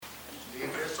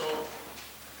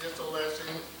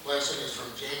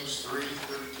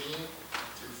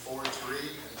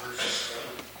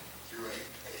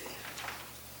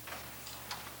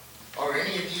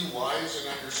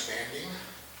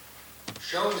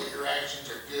Show that your actions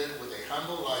are good with a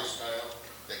humble lifestyle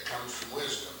that comes from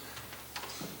wisdom.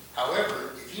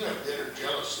 However, if you have bitter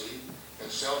jealousy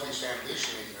and selfish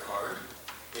ambition in your heart,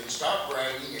 then stop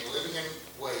bragging and living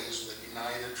in ways that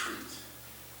deny the truth.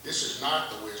 This is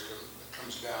not the wisdom that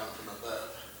comes down from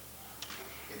above.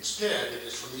 Instead, it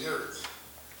is from the earth,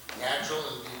 natural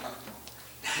and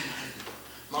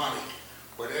demonic.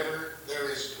 Wherever there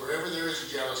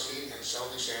is jealousy and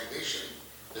selfish ambition,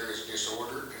 there is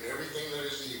disorder and everything that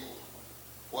is evil.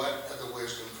 What of the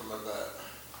wisdom from above?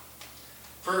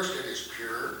 First, it is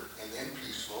pure and then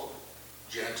peaceful,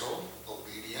 gentle,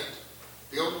 obedient,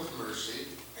 filled with mercy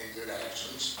and good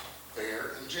actions,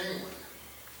 fair and genuine.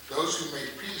 Those who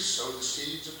make peace sow the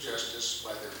seeds of justice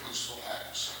by their peaceful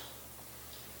acts.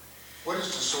 What is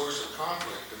the source of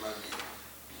conflict among you?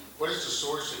 What is the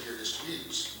source of your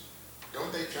disputes?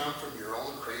 Don't they come from your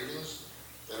own cravings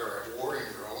that are at war in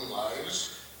your own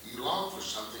lives? You long for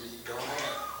something you don't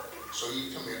have, so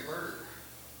you commit murder.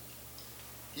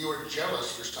 You are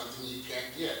jealous for something you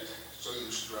can't get, so you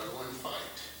struggle and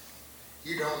fight.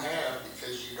 You don't have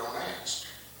because you don't ask.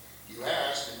 You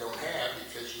ask and don't have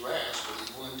because you ask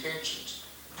with evil intentions,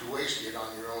 to waste it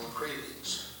on your own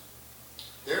cravings.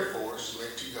 Therefore,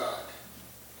 submit to God.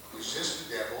 Resist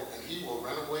the devil, and he will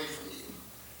run away from you.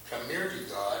 Come near to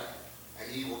God,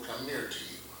 and he will come near to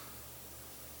you.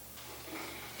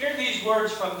 Hear these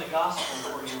words from the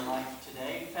gospel for your life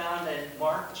today, found in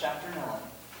Mark chapter 9,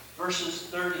 verses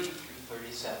 30 through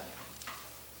 37.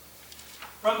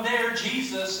 From there,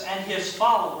 Jesus and his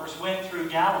followers went through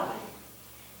Galilee,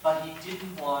 but he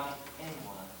didn't want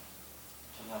anyone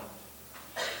to know.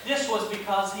 This was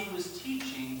because he was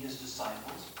teaching his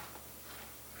disciples,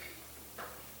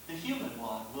 the human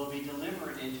one will be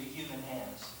delivered into human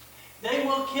hands. They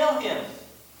will kill him.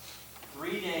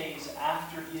 3 days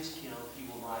after he is killed, he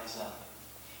will rise up.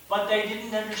 But they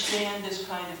didn't understand this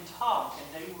kind of talk, and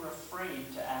they were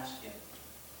afraid to ask him.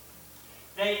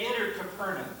 They entered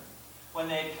Capernaum. When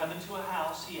they had come into a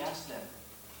house, he asked them,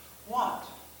 "What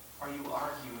are you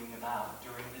arguing about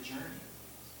during the journey?"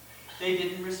 They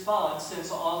didn't respond,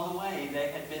 since on the way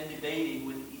they had been debating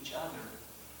with each other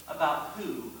about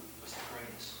who was the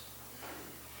greatest.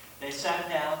 They sat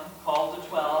down, called the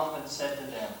 12, and said to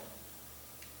them,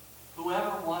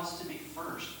 "Whoever wants to be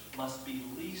first must be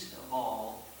least of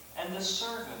all and the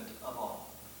servant of all."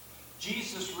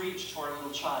 Jesus reached for a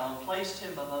little child, placed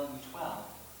him among the 12,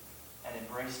 and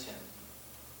embraced him.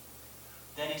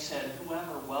 Then he said,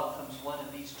 "Whoever welcomes one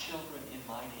of these children in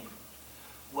my name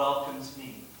welcomes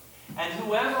me. And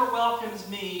whoever welcomes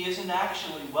me isn't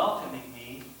actually welcoming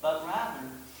me, but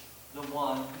rather the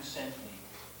one who sent me."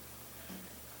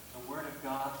 The word of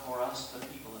God for us, the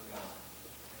people of God.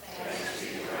 Thanks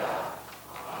be to God.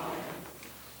 Amen.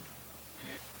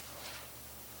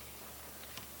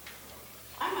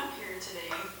 I'm up here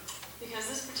today because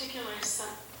this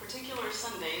particular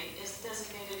Sunday is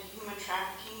designated Human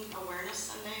Trafficking Awareness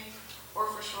Sunday, or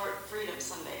for short, Freedom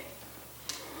Sunday.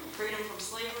 Freedom from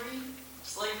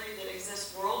slavery that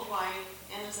exists worldwide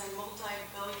and is a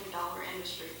multi-billion-dollar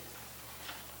industry.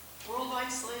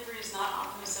 Worldwide slavery is not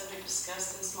often a subject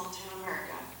discussed in small-town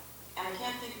America, and I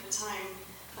can't think of a time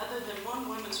other than one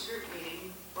women's group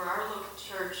meeting where our local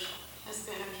church has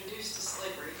been introduced to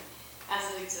slavery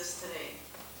as it exists today.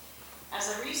 As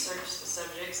I researched the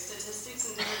subject, statistics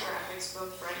and demographics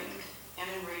both frightened and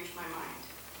enraged my mind.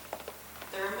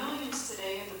 There are millions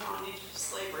today in the bondage of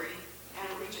slavery, and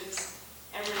it reaches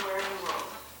everywhere in the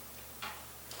world.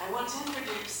 I want to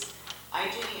introduce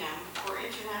IJM, or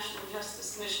International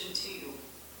Justice Mission, to you.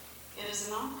 It is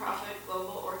a nonprofit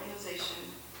global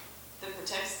organization that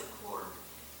protects the poor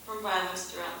from violence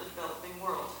throughout the developing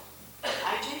world.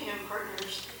 IJM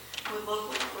partners with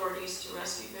local authorities to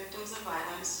rescue victims of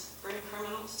violence, bring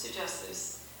criminals to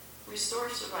justice, restore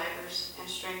survivors, and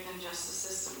strengthen justice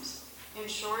systems. In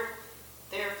short,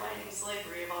 they are fighting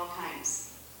slavery of all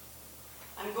kinds.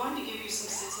 I'm going to give you some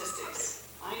statistics.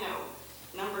 I know,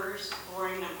 numbers,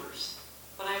 boring numbers,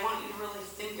 but I want you to really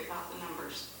think about the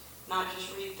numbers, not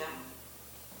just read them.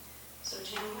 So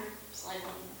Chandler, slide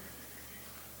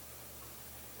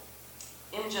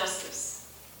 1. Injustice.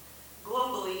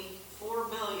 Globally, 4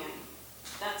 billion,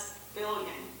 that's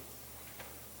billion,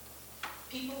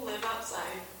 people live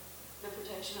outside the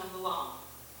protection of the law.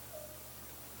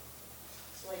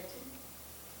 Slide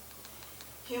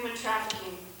 2. Human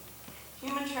trafficking.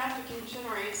 Human trafficking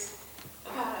generates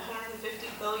about $150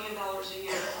 billion a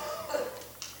year,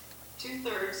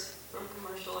 2/3 from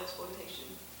commercial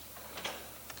exploitation.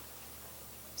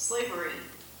 Slavery.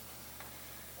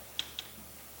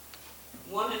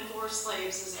 1 in 4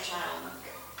 slaves is a child.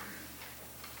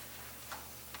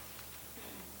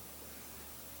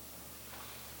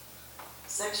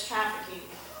 Sex trafficking.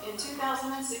 In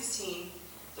 2016,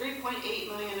 3.8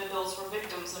 million adults were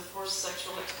victims of forced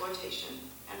sexual exploitation,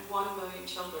 and 1 million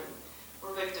children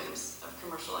were victims of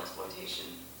commercial exploitation.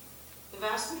 The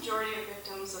vast majority of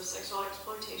victims of sexual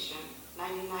exploitation,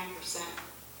 99%,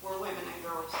 were women and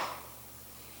girls.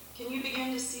 Can you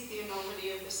begin to see the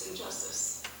enormity of this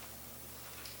injustice?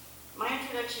 My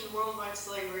introduction to worldwide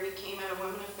slavery came at a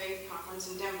Women of Faith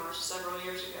conference in Denver several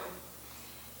years ago.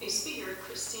 A speaker,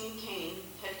 Christine Kane,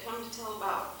 had come to tell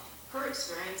about her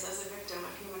experience as a victim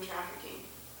of human trafficking.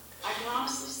 I can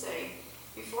honestly say,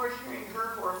 before hearing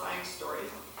her horrifying story,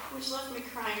 which left me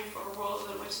crying for a world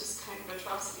in which this kind of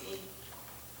atrocity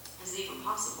is even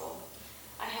possible,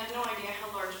 I had no idea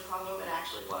how large a problem it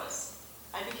actually was.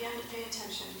 I began to pay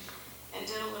attention and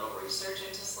did a little research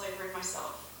into slavery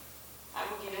myself. I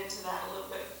will get into that a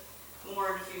little bit more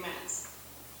in a few minutes.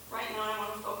 Right now I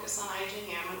want to focus on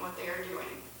IJM and what they are doing.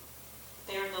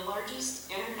 They are the largest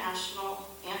international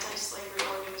anti-slavery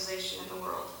organization in the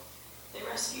world. They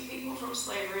rescue people from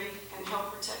slavery and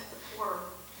help protect the poor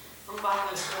from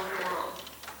violence around the world.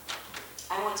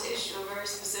 I want to issue a very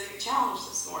specific challenge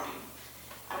this morning.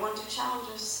 I want to challenge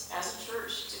us as a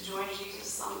church to join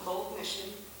Jesus on the bold mission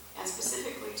and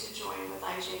specifically to join with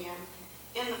IJM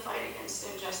in the fight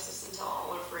against injustice until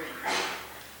all are free.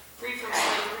 Free from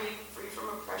slavery, free from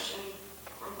oppression,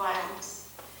 from violence.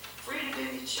 Free to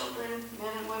be the children,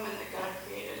 men and women that God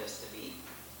created us to be.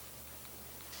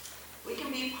 We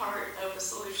can be part of the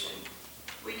solution.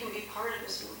 We can be part of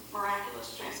this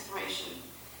miraculous transformation.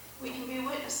 We can be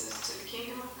witnesses to the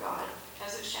kingdom of God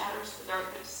as it shatters the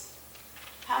darkness.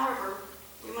 However,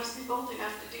 we must be bold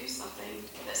enough to do something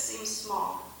that seems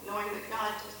small, knowing that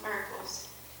God does miracles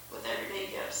with everyday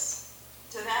gifts.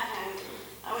 To that end,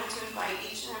 I want to invite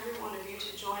each and every one of you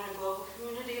to join a global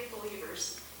community of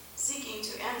believers seeking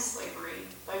to end slavery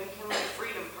by becoming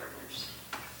freedom partners.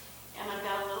 And I've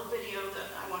got a little video that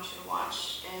I want you to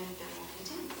watch, and then we'll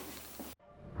continue.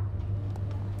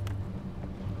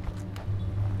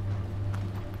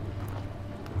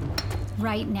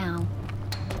 Right now,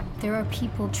 there are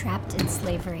people trapped in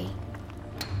slavery.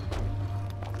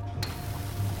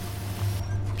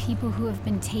 People who have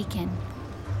been taken,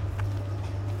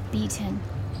 beaten,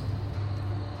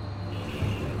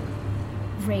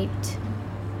 raped,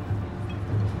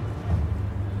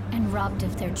 and robbed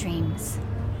of their dreams.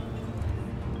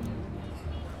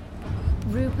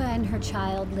 Rupa and her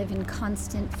child live in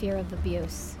constant fear of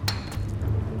abuse.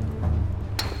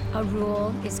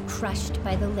 Arul is crushed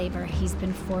by the labor he's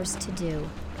been forced to do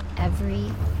every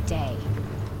day.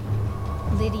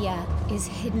 Lydia is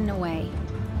hidden away,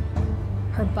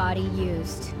 her body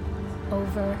used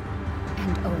over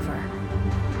and over.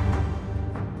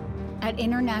 At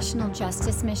International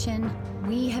Justice Mission,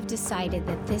 we have decided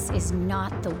that this is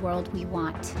not the world we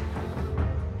want.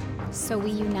 So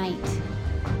we unite.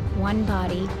 One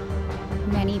body,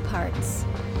 many parts,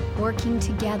 working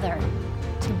together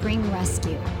to bring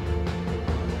rescue.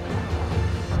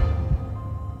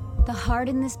 The heart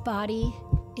in this body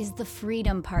is the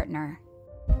freedom partner,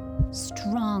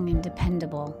 strong and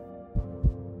dependable.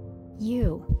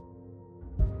 You.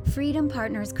 Freedom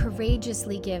Partners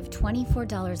courageously give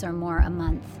 $24 or more a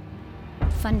month,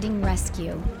 funding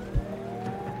rescue,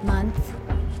 month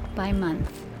by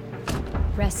month,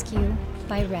 rescue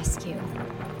by rescue,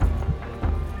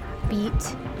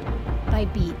 beat by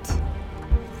beat.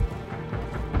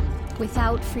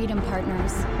 Without Freedom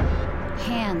Partners,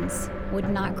 hands would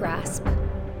not grasp,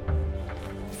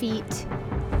 feet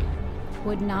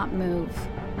would not move,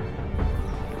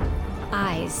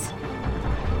 eyes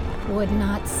would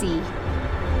not see.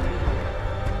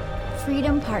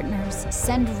 Freedom Partners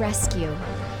send rescue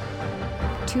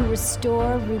to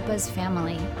restore Rupa's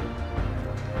family.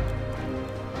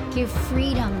 Give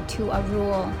freedom to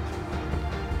Arul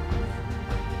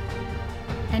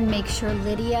and make sure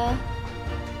Lydia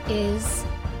is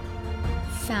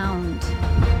found.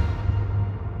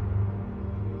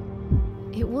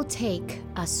 It will take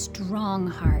a strong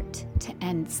heart to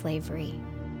end slavery.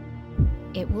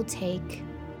 It will take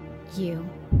you.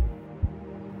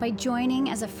 By joining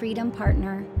as a Freedom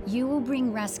Partner, you will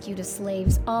bring rescue to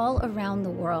slaves all around the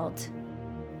world,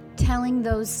 telling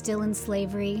those still in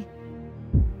slavery,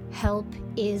 help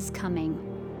is coming.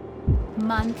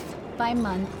 Month by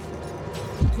month,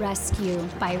 rescue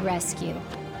by rescue,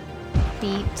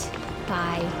 beat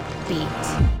by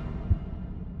beat.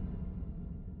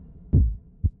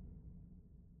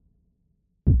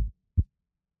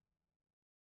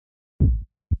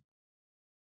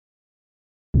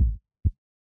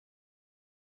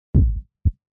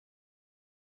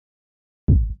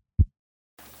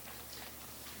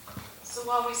 So So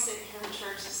while we sit here in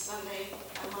church this Sunday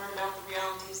and learn about the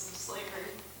realities of slavery,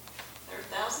 there are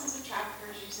thousands of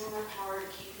traffickers using their power to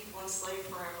keep people enslaved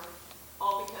forever,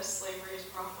 all because slavery is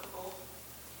profitable.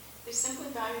 They simply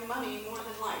value money more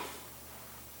than life.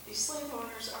 These slave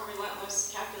owners are relentless,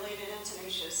 calculated, and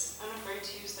tenacious, unafraid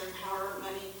to use their power,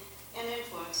 money, and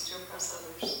influence to oppress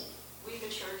others. We, the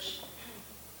church,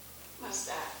 must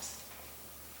act.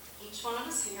 Each one of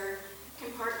us here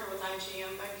can partner with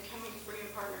IGM by becoming Freedom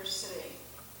Partners today.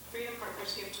 Freedom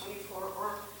Partners give $24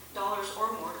 or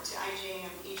more to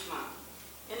IGM each month.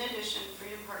 In addition,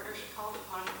 Freedom Partners are called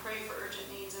upon to pray for urgent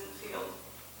needs in the field,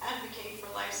 advocate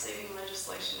for life-saving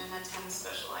legislation, and attend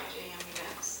special IGM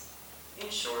events.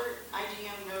 In short,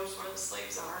 IGM knows where the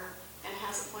slaves are and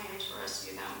has a plan to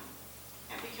rescue them.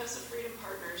 And because of Freedom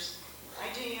Partners,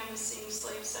 IGM is seeing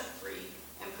slaves set free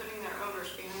and putting their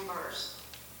owners behind bars.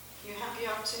 You have the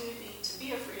opportunity to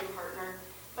be a Freedom Partner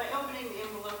by opening the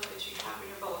envelope that you have in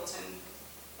your bulletin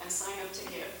and sign up to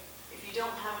give. If you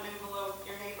don't have an envelope,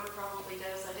 your neighbor probably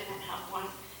does. I didn't have one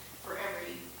for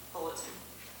every bulletin.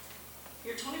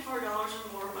 Your $24 or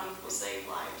more a month will save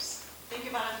lives. Think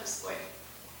about it this way.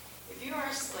 If you are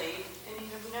a slave and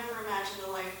you have never imagined a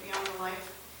life beyond the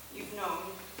life you've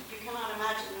known, you cannot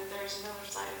imagine that there is another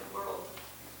side of the world,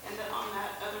 and that on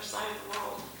that other side of the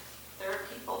world, there are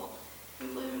people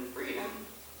who live in freedom.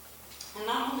 And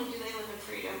not only do they live in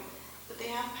freedom, but they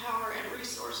have power and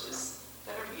resources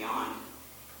that are beyond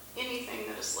anything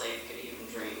that a slave could even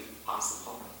dream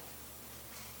possible.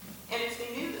 And if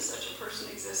they knew that such a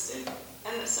person existed,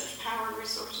 and that such power and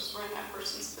resources were in that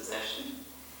person's possession,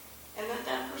 and that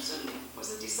that person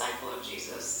was a disciple of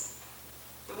Jesus,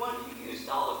 the one who used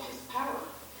all of his power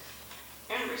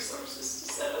and resources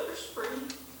to set others free,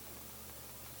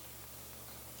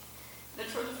 that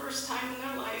for the first time in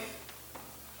their life,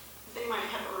 they might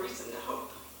have a reason to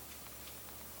hope.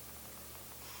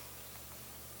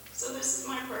 So this is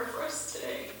my prayer for us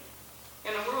today.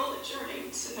 In a world that's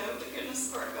yearning to know the goodness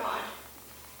of our God,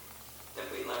 that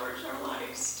we leverage our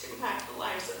lives to impact the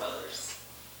lives of others.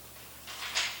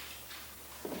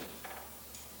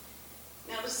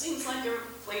 Now this seems like a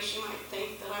place you might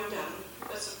think that I'm done,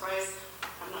 but surprise,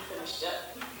 I'm not finished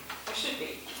yet. I should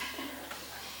be.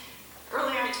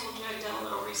 Earlier I told you I'd done a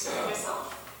little research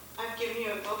myself. I've given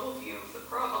you a global view of the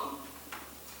problem.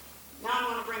 Now I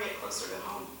want to bring it closer to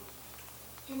home.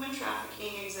 Human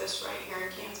trafficking exists right here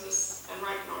in Kansas and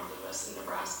right north of us in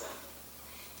Nebraska.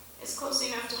 It's close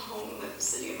enough to home that the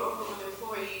City of Oakland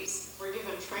employees were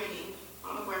given training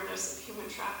on awareness of human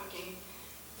trafficking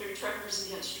through Truckers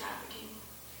Against Trafficking.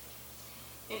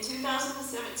 In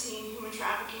 2017, human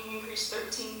trafficking increased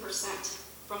 13%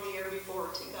 from the year before,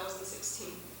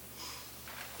 2016.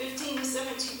 15 to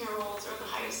 17-year-olds are the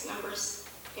highest numbers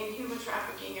in human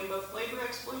trafficking in both labor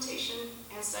exploitation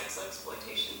and sex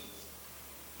exploitation.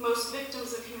 Most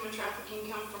victims of human trafficking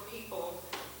come from people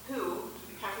who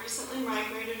have recently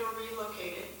migrated or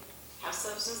relocated, have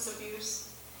substance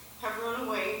abuse, have run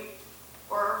away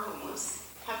or are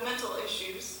homeless, have mental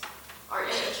issues, are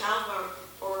in the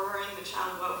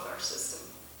child welfare system.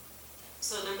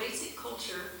 So their basic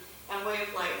culture and way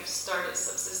of life start at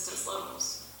subsistence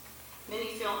levels.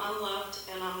 Many feel unloved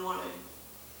and unwanted.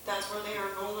 That's where they are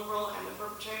vulnerable, and the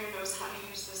perpetrator knows how to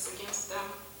use this against them.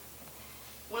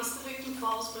 Once the victim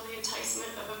falls for the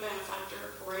enticement of a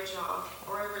benefactor or a job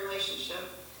or a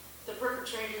relationship, the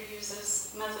perpetrator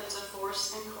uses methods of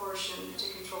force and coercion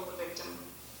to control the victim.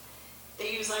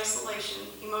 They use isolation,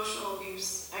 emotional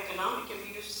abuse, economic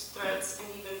abuse, threats, and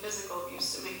even physical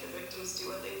abuse to make the victims do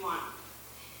what they want.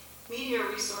 Media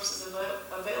resources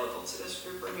available to this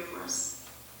group are numerous.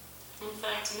 In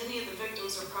fact, many of the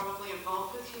victims are probably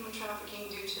involved with human trafficking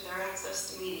due to their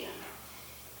access to media,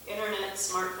 internet,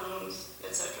 smartphones,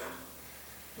 etc.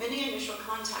 Many initial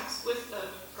contacts with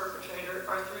the perpetrator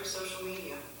are through social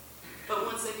media, but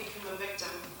once they become a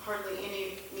victim, hardly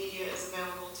any media is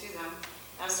available to them,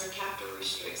 as their captor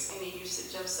restricts any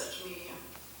usage of such media.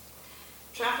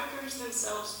 Traffickers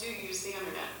themselves do use the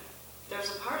internet.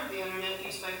 There's a part of the internet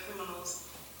used by criminals,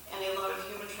 and a lot of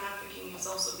human trafficking is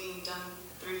also being done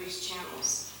through these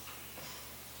channels.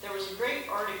 There was a great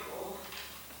article,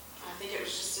 I think it was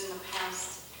just in the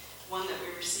past, one that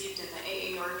we received in the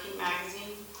AARP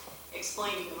magazine,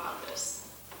 explaining about this.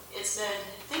 It said,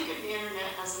 think of the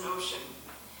internet as an ocean.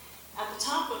 At the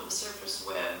top of the surface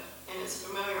web and its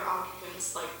familiar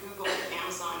occupants like Google,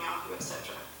 Amazon, Yahoo,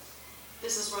 etc.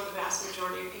 This is where the vast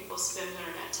majority of people spend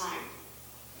internet time.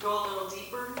 Go a little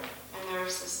deeper, and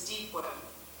there's this deep web.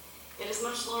 It is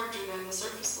much larger than the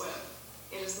surface web.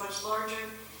 It is much larger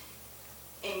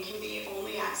and can be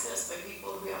only accessed by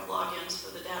people who have logins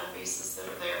for the databases that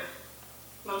are there.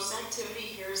 Most activity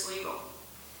here is legal.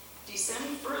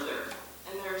 Descend further,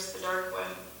 and there's the dark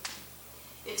web.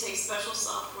 It takes special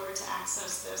software to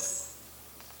access this,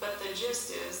 but the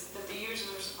gist is that the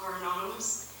users are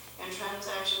anonymous and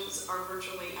transactions are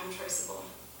virtually untraceable.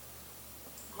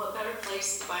 What better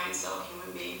place to buy and sell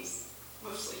human beings,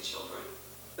 mostly children?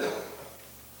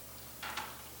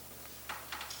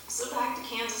 So back to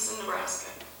Kansas and Nebraska.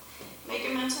 Make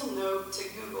a mental note to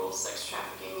Google sex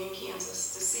trafficking in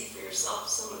Kansas to see for yourself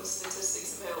some of the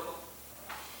statistics available.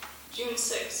 June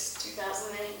 6,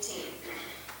 2018,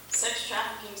 sex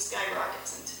trafficking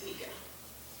skyrockets in Topeka.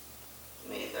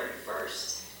 May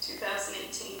 31st,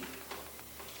 2018,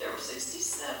 there were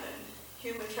 67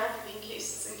 human trafficking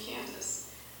cases in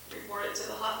Kansas reported to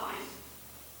the hotline.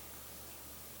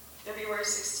 February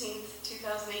 16,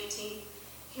 2018,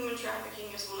 human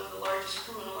trafficking is one of the largest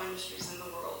criminal industries in the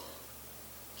world.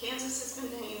 Kansas has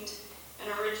been named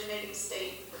an originating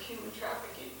state for human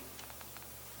trafficking.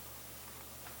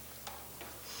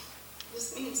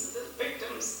 This means that the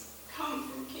victims come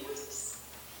from Kansas.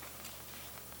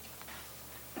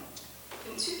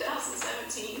 In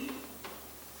 2017,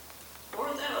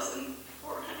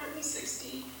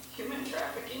 4,460 human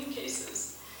trafficking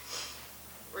cases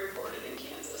reported in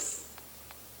Kansas.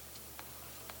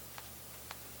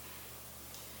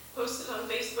 Posted on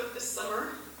Facebook this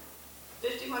summer,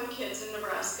 51 kids in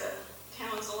Nebraska,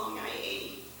 towns along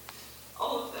I-80,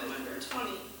 all of them under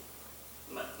 20,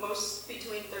 most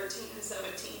between 13 and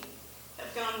 17,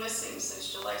 have gone missing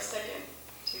since July 2nd,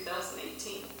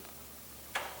 2018.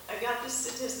 I got this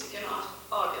statistic in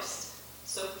August,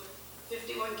 so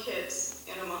 51 kids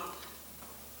in a month.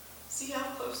 See how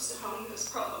close to home this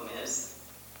problem is?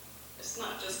 It's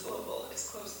not just global, it's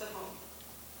close to home.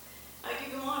 I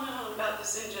could go on and on about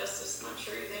this injustice, and I'm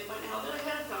sure you think by now that I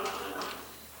have gone on and on.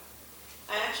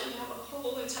 I actually have a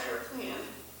whole entire plan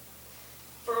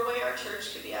for a way our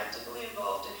church could be actively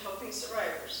involved in helping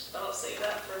survivors, but I'll save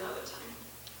that for another time.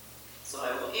 So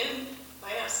I will end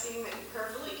by asking that you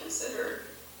prayerfully consider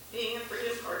being a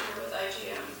freedom partner with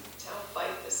IGM to help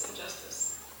fight this injustice.